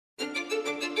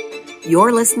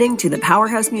You're listening to The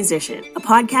Powerhouse Musician, a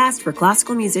podcast for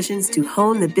classical musicians to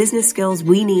hone the business skills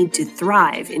we need to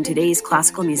thrive in today's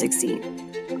classical music scene.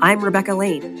 I'm Rebecca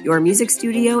Lane, your music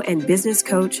studio and business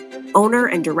coach, owner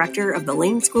and director of the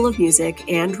Lane School of Music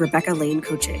and Rebecca Lane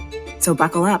Coaching. So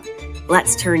buckle up.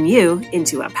 Let's turn you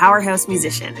into a powerhouse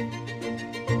musician.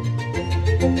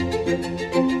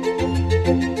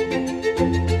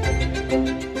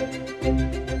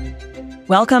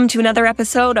 Welcome to another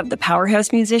episode of The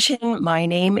Powerhouse Musician. My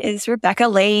name is Rebecca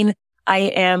Lane. I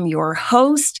am your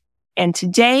host, and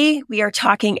today we are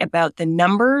talking about the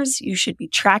numbers you should be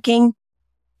tracking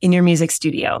in your music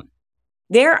studio.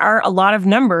 There are a lot of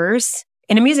numbers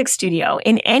in a music studio,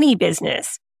 in any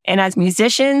business. And as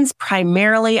musicians,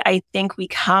 primarily, I think we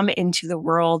come into the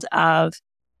world of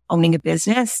owning a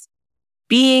business,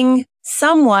 being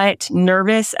somewhat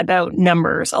nervous about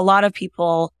numbers. A lot of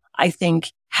people, I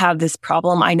think, have this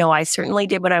problem. I know I certainly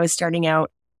did when I was starting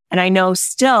out. And I know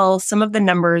still some of the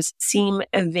numbers seem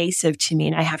evasive to me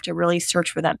and I have to really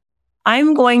search for them.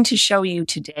 I'm going to show you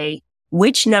today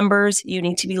which numbers you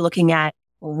need to be looking at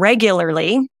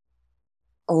regularly,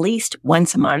 at least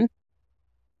once a month,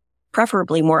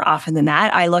 preferably more often than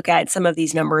that. I look at some of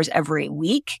these numbers every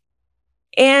week,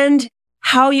 and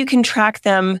how you can track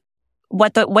them.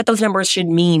 What those numbers should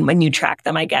mean when you track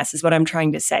them, I guess, is what I'm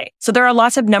trying to say. So there are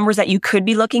lots of numbers that you could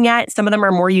be looking at. Some of them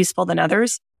are more useful than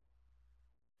others.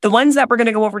 The ones that we're going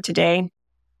to go over today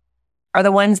are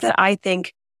the ones that I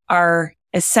think are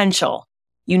essential.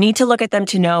 You need to look at them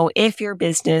to know if your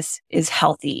business is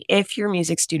healthy, if your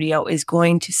music studio is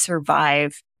going to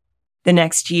survive the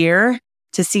next year,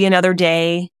 to see another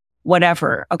day,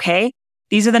 whatever, okay?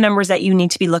 These are the numbers that you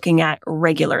need to be looking at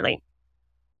regularly.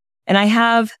 And I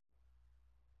have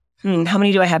how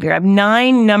many do I have here? I have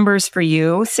 9 numbers for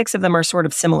you. 6 of them are sort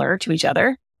of similar to each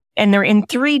other, and they're in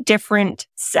 3 different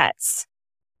sets.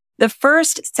 The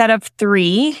first set of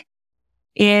 3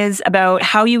 is about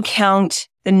how you count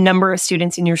the number of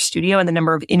students in your studio and the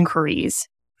number of inquiries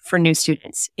for new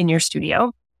students in your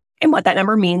studio, and what that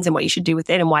number means and what you should do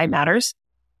with it and why it matters.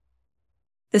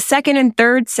 The second and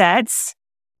third sets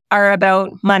are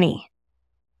about money.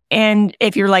 And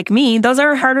if you're like me, those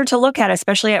are harder to look at,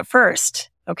 especially at first.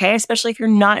 Okay, especially if you're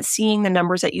not seeing the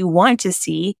numbers that you want to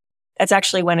see. That's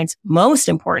actually when it's most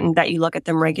important that you look at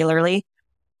them regularly.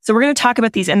 So we're going to talk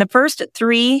about these. And the first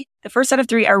set of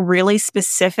 3 are really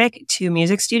specific to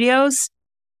music studios.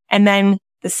 And then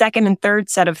the second and third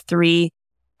set of 3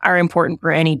 are important for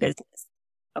any business.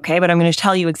 Okay, but I'm going to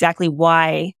tell you exactly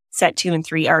why set 2 and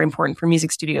 3 are important for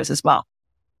music studios as well.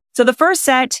 So the first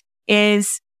set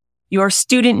is your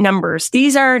student numbers.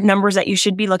 These are numbers that you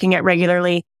should be looking at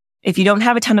regularly. If you don't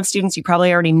have a ton of students, you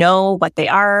probably already know what they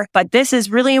are, but this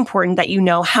is really important that you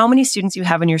know how many students you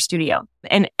have in your studio.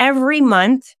 And every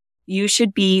month, you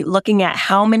should be looking at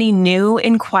how many new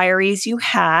inquiries you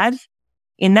had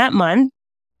in that month.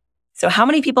 So how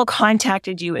many people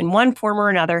contacted you in one form or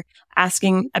another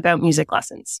asking about music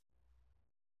lessons.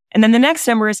 And then the next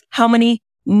number is how many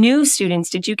new students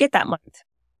did you get that month?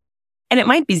 And it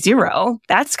might be 0.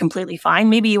 That's completely fine.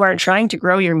 Maybe you aren't trying to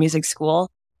grow your music school,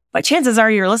 but chances are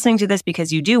you're listening to this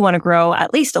because you do want to grow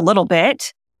at least a little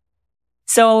bit.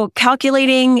 So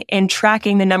calculating and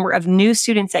tracking the number of new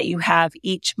students that you have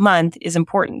each month is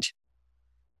important.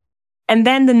 And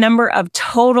then the number of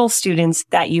total students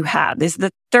that you have is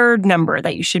the third number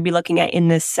that you should be looking at in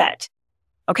this set.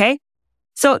 Okay?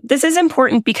 So this is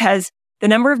important because the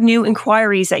number of new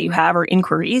inquiries that you have, or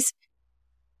inquiries,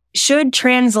 should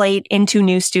translate into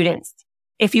new students.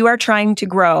 If you are trying to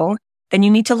grow, then you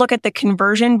need to look at the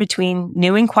conversion between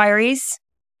new inquiries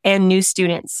and new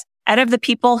students. Out of the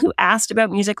people who asked about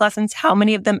music lessons, how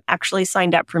many of them actually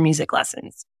signed up for music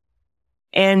lessons?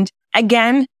 And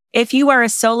again, if you are a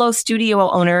solo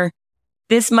studio owner,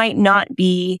 this might not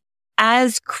be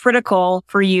as critical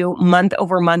for you month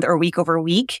over month or week over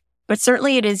week, but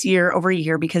certainly it is year over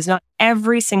year because not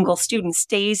every single student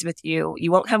stays with you. You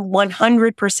won't have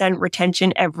 100%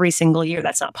 retention every single year.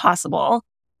 That's not possible.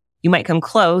 You might come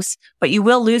close, but you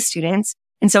will lose students.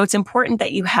 And so it's important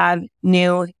that you have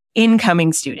new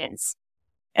incoming students.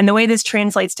 And the way this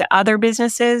translates to other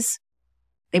businesses,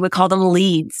 they would call them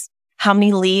leads. How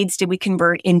many leads did we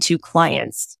convert into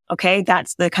clients? Okay,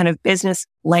 that's the kind of business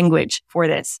language for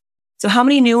this. So how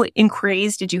many new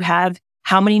inquiries did you have?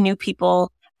 How many new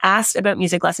people asked about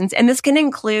music lessons? And this can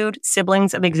include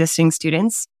siblings of existing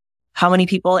students. How many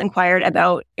people inquired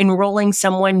about enrolling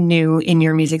someone new in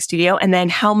your music studio? And then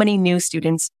how many new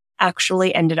students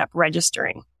actually ended up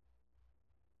registering?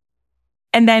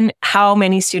 And then how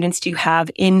many students do you have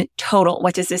in total?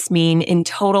 What does this mean in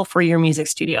total for your music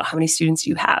studio? How many students do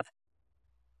you have?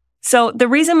 So the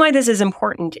reason why this is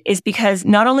important is because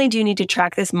not only do you need to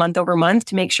track this month over month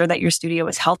to make sure that your studio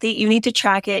is healthy, you need to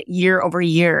track it year over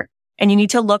year, and you need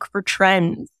to look for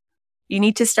trends. You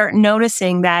need to start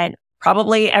noticing that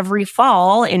probably every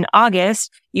fall in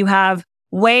August, you have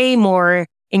way more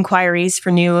inquiries for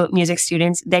new music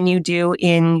students than you do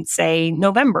in, say,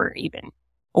 November even,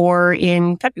 or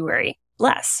in February,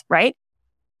 less, right?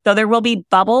 So there will be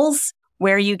bubbles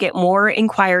where you get more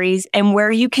inquiries and where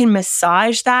you can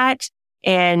massage that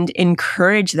and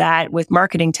encourage that with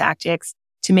marketing tactics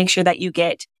to make sure that you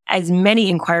get as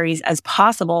many inquiries as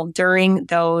possible during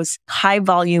those high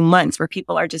volume months where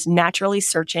people are just naturally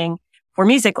searching for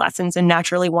music lessons and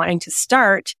naturally wanting to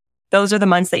start. Those are the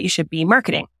months that you should be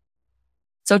marketing.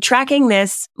 So tracking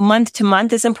this month to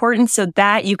month is important so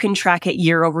that you can track it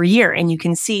year over year and you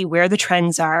can see where the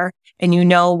trends are and you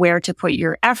know where to put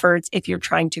your efforts if you're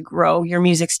trying to grow your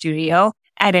music studio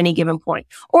at any given point.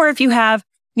 Or if you have,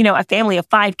 a family of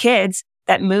 5 kids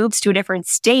that moves to a different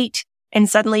state and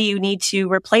suddenly you need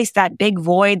to replace that big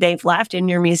void they've left in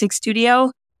your music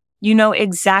studio, you know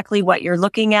exactly what you're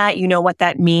looking at. You know what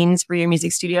that means for your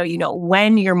music studio. You know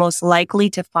when you're most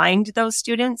likely to find those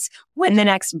students, when the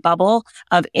next bubble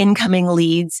of incoming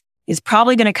leads is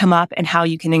probably going to come up and how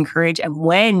you can encourage and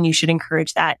when you should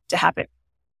encourage that to happen.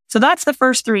 So that's the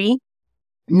first 3: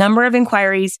 number of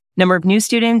inquiries, number of new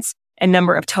students, and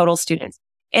number of total students.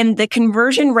 And the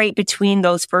conversion rate between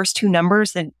those first 2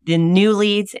 numbers, the new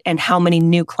leads and how many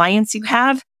new clients you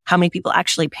have, how many people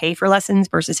actually pay for lessons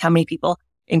versus how many people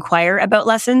inquire about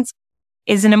lessons,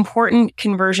 is an important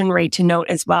conversion rate to note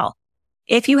as well.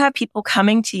 If you have people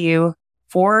coming to you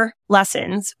for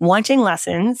lessons, wanting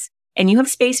lessons, and you have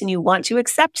space and you want to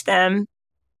accept them,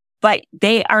 but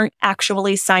they aren't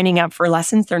actually signing up for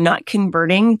lessons, they're not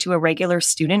converting to a regular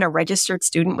student, a registered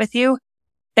student with you,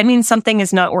 that means something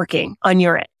is not working on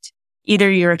your end.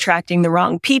 Either you're attracting the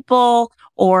wrong people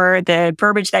or the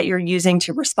verbiage that you're using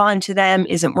to respond to them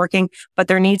isn't working, but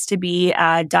there needs to be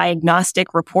a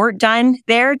diagnostic report done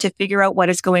there to figure out what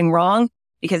is going wrong.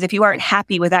 Because if you aren't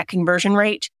happy with that conversion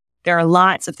rate, there are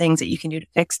lots of things that you can do to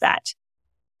fix that.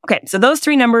 Okay, so those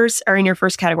 3 numbers are in your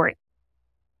first category.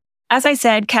 As I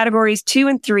said, categories 2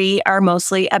 and 3 are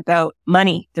mostly about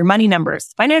money. They're money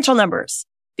numbers, financial numbers,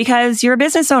 because you're a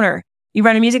business owner. You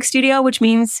run a music studio, which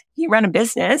means you run a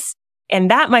business.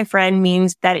 And that, my friend,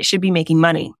 means that it should be making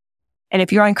money. And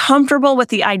if you're uncomfortable with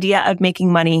the idea of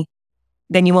making money,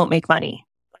 then you won't make money.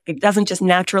 It doesn't just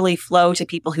naturally flow to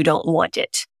people who don't want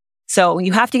it. So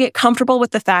you have to get comfortable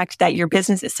with the fact that your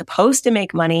business is supposed to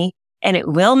make money, and it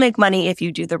will make money if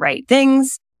you do the right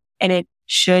things, and it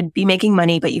should be making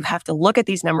money, but you have to look at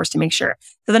these numbers to make sure.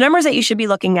 So the numbers that you should be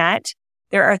looking at,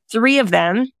 there are 3 of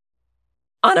them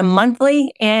on a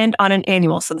monthly and on an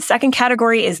annual. So the second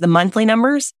category is the monthly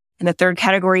numbers, and the third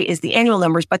category is the annual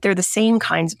numbers, but they're the same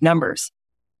kinds of numbers.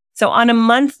 So on a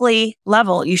monthly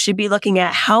level, you should be looking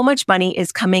at how much money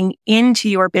is coming into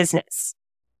your business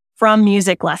from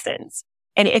music lessons.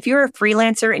 And if you're a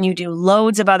freelancer and you do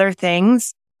loads of other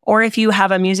things, or if you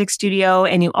have a music studio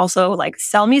and you also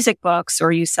sell music books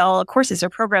or you sell courses or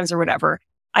programs or whatever,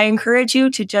 I encourage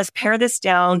you to just pare this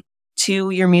down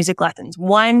to your music lessons.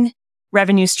 1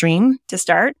 revenue stream to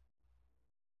start.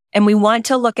 And we want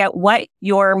to look at what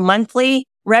your monthly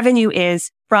revenue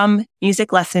is from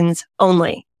music lessons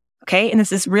only. Okay. And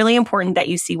this is really important that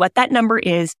you see what that number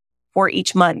is for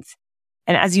each month.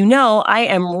 And as you know, I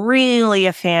am really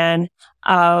a fan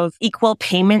of equal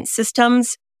payment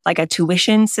systems, like a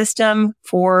tuition system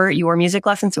for your music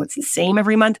lessons. So it's the same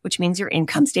every month, which means your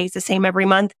income stays the same every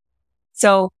month.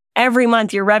 So every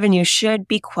month your revenue should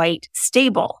be quite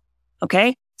stable.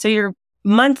 Okay. So your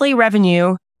monthly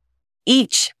revenue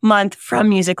each month from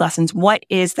music lessons, what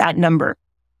is that number?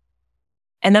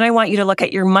 And then I want you to look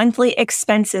at your monthly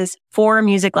expenses for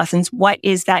music lessons. What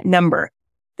is that number?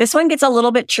 This one gets a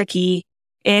little bit tricky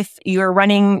if you're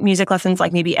running music lessons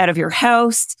maybe out of your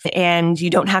house and you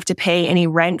don't have to pay any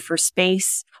rent for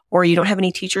space or you don't have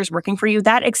any teachers working for you.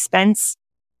 That expense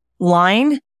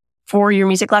line for your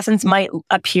music lessons might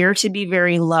appear to be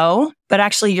very low, but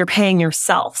actually you're paying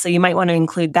yourself. So you might want to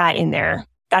include that in there.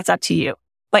 That's up to you.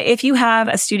 But if you have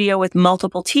a studio with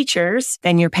multiple teachers,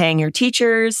 then you're paying your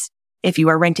teachers. If you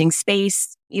are renting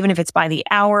space, even if it's by the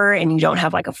hour and you don't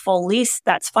have a full lease,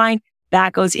 that's fine.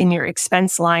 That goes in your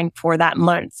expense line for that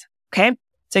month. Okay.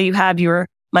 So you have your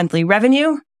monthly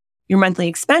revenue, your monthly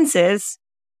expenses,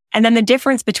 and then the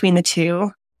difference between the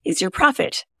two is your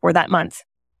profit for that month.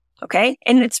 Okay.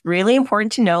 And it's really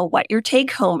important to know what your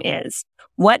take home is,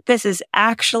 what this is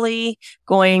actually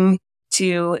going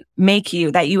to make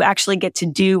you, that you actually get to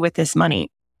do with this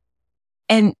money.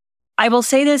 And I will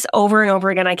say this over and over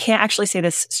again. I can't actually say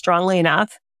this strongly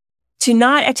enough. To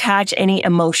not attach any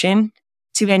emotion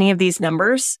to any of these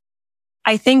numbers.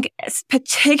 I think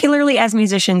particularly as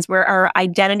musicians where our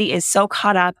identity is so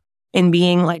caught up in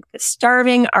being like the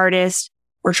starving artist,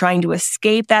 we're trying to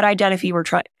escape that identity.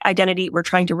 We're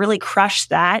trying to really crush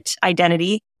that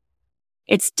identity.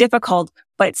 It's difficult,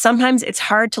 but sometimes it's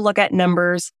hard to look at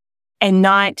numbers and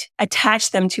not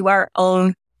attach them to our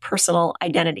own personal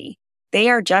identity. They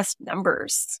are just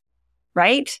numbers,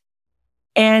 right?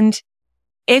 And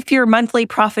if your monthly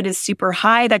profit is super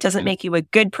high, that doesn't make you a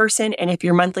good person. And if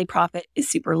your monthly profit is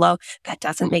super low, that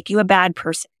doesn't make you a bad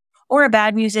person or a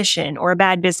bad musician or a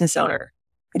bad business owner.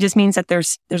 It just means that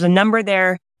there's a number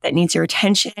there that needs your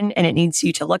attention and it needs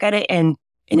you to look at it and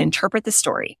interpret the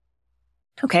story.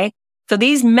 Okay. So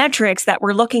these metrics that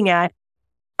we're looking at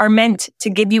are meant to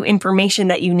give you information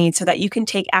that you need so that you can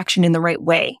take action in the right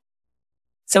way.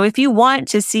 So if you want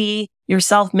to see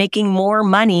yourself making more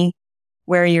money,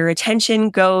 where your attention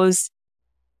goes,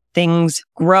 things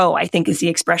grow, I think is the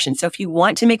expression. So if you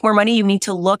want to make more money, you need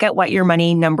to look at what your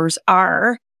money numbers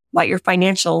are, what your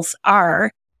financials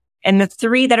are. And the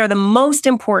three that are the most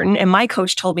important, and my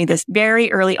coach told me this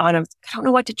very early on, I don't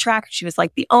know what to track. She was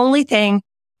like, the only thing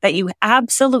that you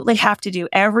absolutely have to do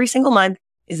every single month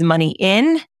is money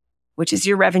in, which is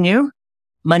your revenue,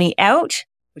 money out,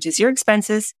 which is your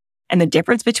expenses, and the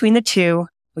difference between the two,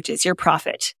 which is your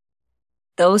profit.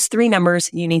 Those three numbers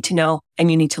you need to know, and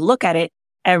you need to look at it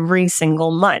every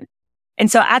single month. And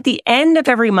so at the end of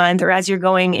every month, or as you're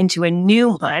going into a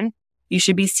new month, you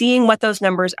should be seeing what those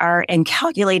numbers are and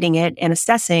calculating it and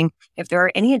assessing if there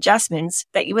are any adjustments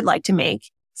that you would like to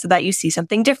make so that you see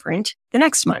something different the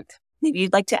next month. Maybe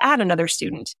you'd like to add another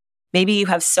student. Maybe you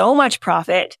have so much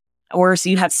profit, or so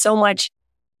you have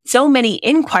so many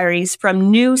inquiries from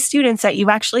new students that you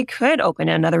actually could open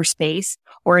another space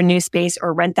or a new space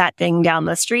or rent that thing down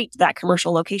the street, that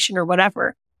commercial location or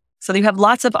whatever. So you have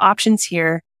lots of options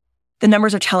here. The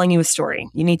numbers are telling you a story.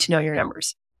 You need to know your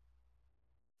numbers.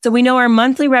 So we know our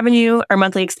monthly revenue, our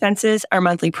monthly expenses, our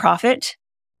monthly profit.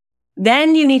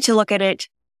 Then you need to look at it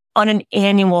on an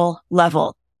annual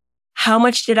level. How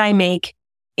much did I make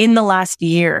in the last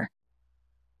year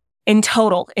in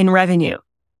total in revenue?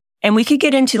 And we could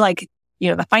get into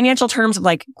the financial terms of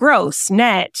gross,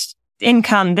 net,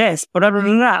 income, this, blah, blah, blah,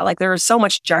 blah. Like there is so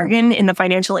much jargon in the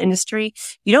financial industry.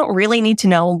 You don't really need to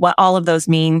know what all of those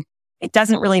mean. It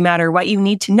doesn't really matter. What you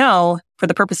need to know for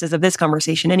the purposes of this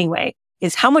conversation anyway,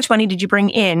 is how much money did you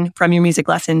bring in from your music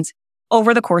lessons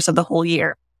over the course of the whole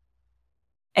year?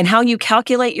 And how you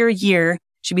calculate your year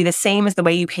should be the same as the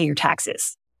way you pay your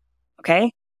taxes.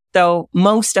 Okay. So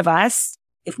most of us,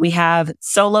 if we have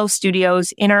solo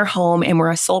studios in our home and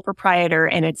we're a sole proprietor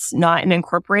and it's not an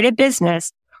incorporated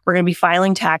business, we're going to be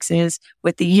filing taxes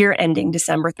with the year ending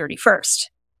December 31st.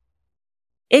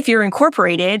 If you're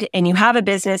incorporated and you have a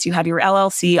business, you have your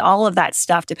LLC, all of that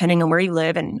stuff, depending on where you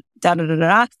live and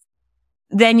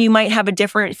then you might have a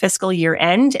different fiscal year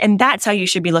end. And that's how you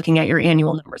should be looking at your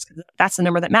annual numbers, because that's the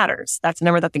number that matters. That's the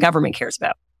number that the government cares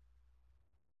about.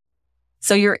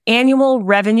 So your annual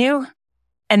revenue,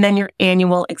 and then your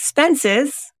annual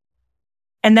expenses,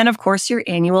 and then of course your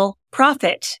annual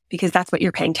profit, because that's what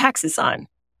you're paying taxes on.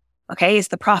 Okay, is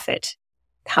the profit,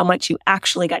 how much you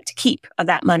actually got to keep of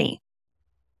that money.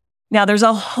 Now, there's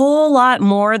a whole lot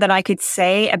more that I could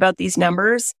say about these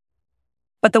numbers,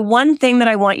 but the one thing that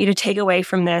I want you to take away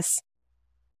from this,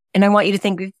 and I want you to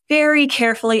think very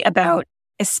carefully about,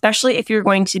 especially if you're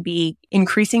going to be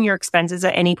increasing your expenses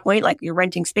at any point, like you're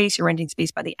renting space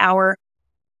by the hour.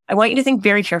 I want you to think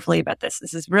very carefully about this.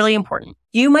 This is really important.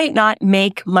 You might not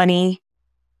make money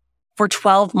for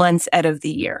 12 months out of the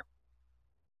year.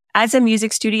 As a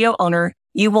music studio owner,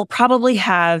 you will probably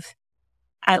have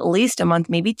at least a month,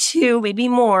 maybe two, maybe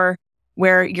more,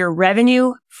 where your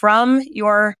revenue from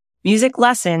your music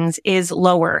lessons is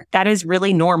lower. That is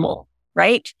really normal,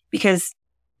 right? Because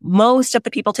most of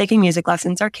the people taking music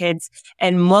lessons are kids,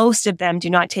 and most of them do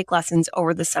not take lessons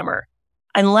over the summer.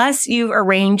 Unless you've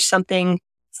arranged something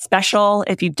special,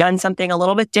 if you've done something a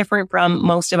little bit different from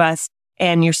most of us,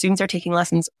 and your students are taking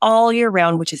lessons all year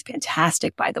round, which is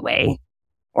fantastic, by the way,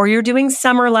 or you're doing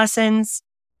summer lessons,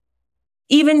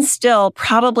 even still,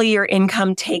 probably your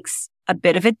income takes a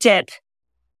bit of a dip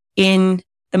in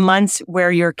the months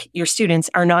where your students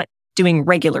are not doing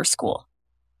regular school.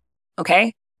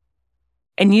 Okay?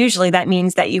 And usually that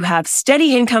means that you have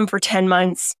steady income for 10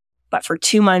 months, but for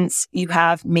 2 months, you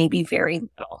have maybe very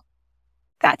little.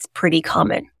 That's pretty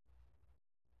common.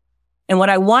 And what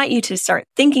I want you to start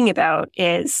thinking about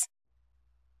is,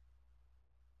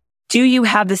 do you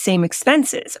have the same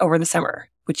expenses over the summer?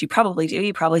 which you probably do.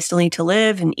 You probably still need to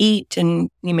live and eat, and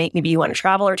maybe you want to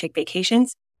travel or take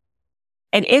vacations.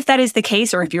 And if that is the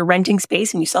case, or if you're renting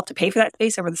space and you still have to pay for that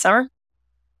space over the summer,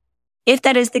 if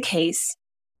that is the case,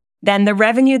 then the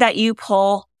revenue that you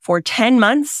pull for 10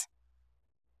 months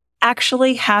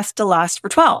actually has to last for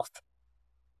 12.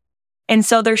 And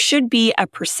so there should be a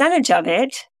percentage of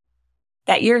it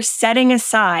that you're setting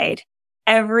aside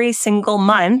every single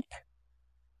month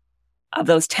of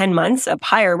those 10 months of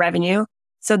higher revenue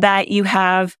so that you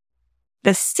have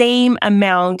the same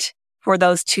amount for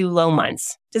those 2 low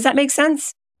months. Does that make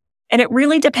sense? And it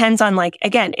really depends on,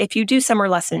 again, if you do summer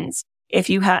lessons, if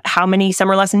you how many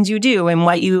summer lessons you do and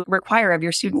what you require of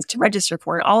your students to register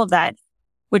for, all of that,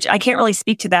 which I can't really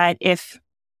speak to that if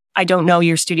I don't know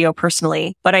your studio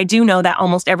personally, but I do know that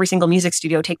almost every single music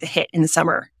studio takes a hit in the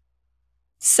summer.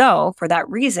 So for that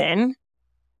reason,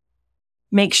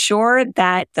 make sure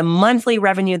that the monthly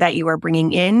revenue that you are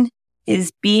bringing in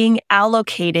is being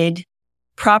allocated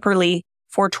properly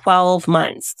for 12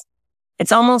 months.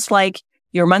 It's almost like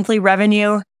your monthly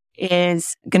revenue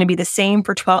is going to be the same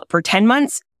for 10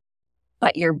 months,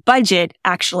 but your budget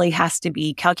actually has to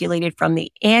be calculated from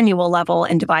the annual level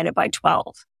and divided by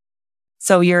 12.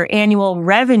 So your annual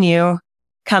revenue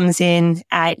comes in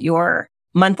at your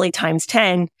monthly times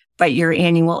 10, but your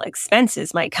annual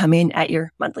expenses might come in at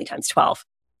your monthly times 12.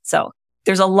 So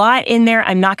there's a lot in there.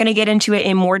 I'm not going to get into it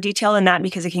in more detail than that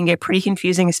because it can get pretty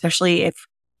confusing, especially if,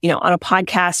 on a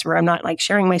podcast where I'm not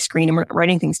sharing my screen and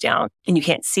writing things down and you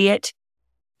can't see it.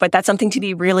 But that's something to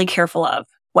be really careful of.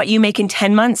 What you make in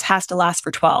 10 months has to last for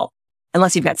 12,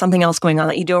 unless you've got something else going on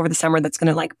that you do over the summer that's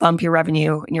going to bump your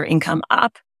revenue and your income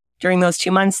up during those 2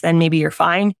 months, then maybe you're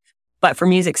fine. But for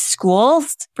music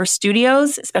schools, for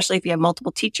studios, especially if you have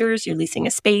multiple teachers, you're leasing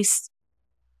a space,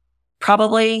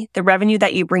 probably the revenue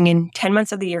that you bring in 10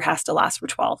 months of the year has to last for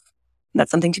 12. And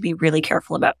that's something to be really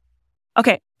careful about.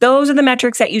 Okay, those are the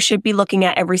metrics that you should be looking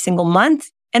at every single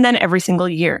month and then every single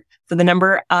year. So the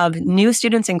number of new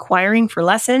students inquiring for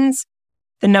lessons,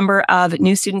 the number of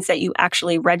new students that you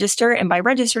actually register. And by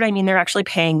registered, I mean they're actually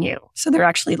paying you. So they're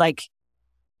actually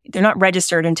they're not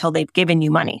registered until they've given you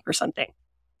money for something.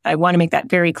 I want to make that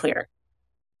very clear.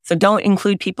 So don't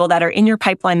include people that are in your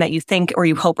pipeline that you think or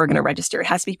you hope are going to register. It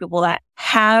has to be people that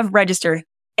have registered.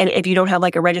 And if you don't have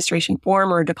a registration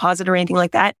form or a deposit or anything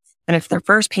like that, then if their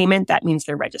first payment, that means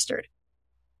they're registered.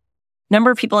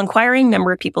 Number of people inquiring,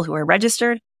 number of people who are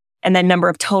registered, and then number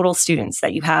of total students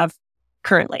that you have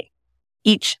currently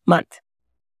each month.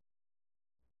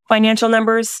 Financial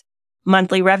numbers,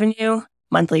 monthly revenue,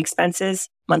 monthly expenses,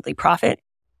 monthly profit,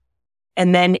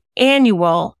 and then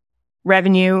annual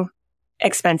revenue,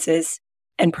 expenses,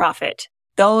 and profit.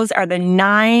 Those are the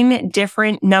 9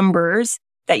 different numbers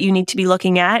that you need to be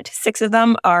looking at. 6 of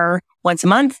them are once a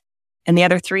month, and the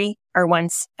other 3 are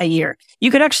once a year.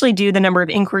 You could actually do the number of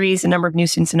inquiries, the number of new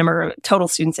students, the number of total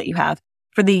students that you have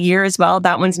for the year as well.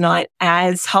 That one's not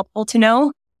as helpful to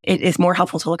know. It is more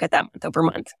helpful to look at that month over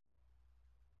month.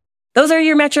 Those are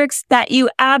your metrics that you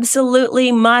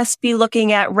absolutely must be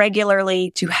looking at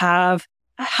regularly to have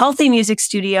a healthy music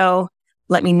studio.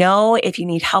 Let me know if you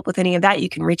need help with any of that. You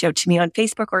can reach out to me on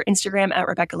Facebook or Instagram at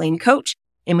Rebecca Lane Coach,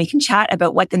 and we can chat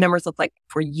about what the numbers look like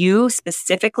for you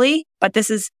specifically. But this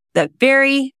is the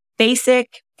very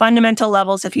basic fundamental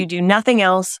levels. If you do nothing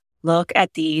else, look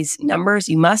at these numbers.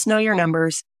 You must know your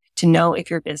numbers to know if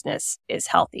your business is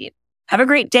healthy. Have a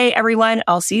great day, everyone.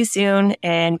 I'll see you soon,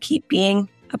 and keep being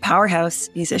a powerhouse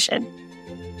musician.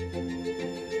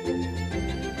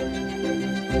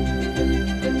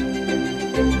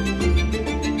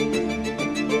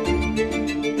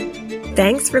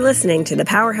 Thanks for listening to The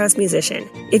Powerhouse Musician.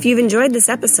 If you've enjoyed this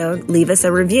episode, leave us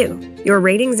a review. Your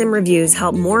ratings and reviews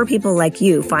help more people like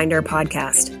you find our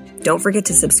podcast. Don't forget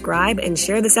to subscribe and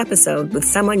share this episode with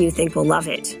someone you think will love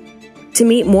it. To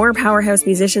meet more powerhouse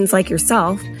musicians like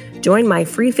yourself, join my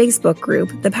free Facebook group,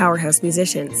 The Powerhouse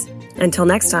Musicians. Until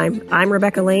next time, I'm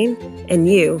Rebecca Lane, and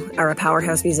you are a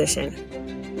powerhouse musician.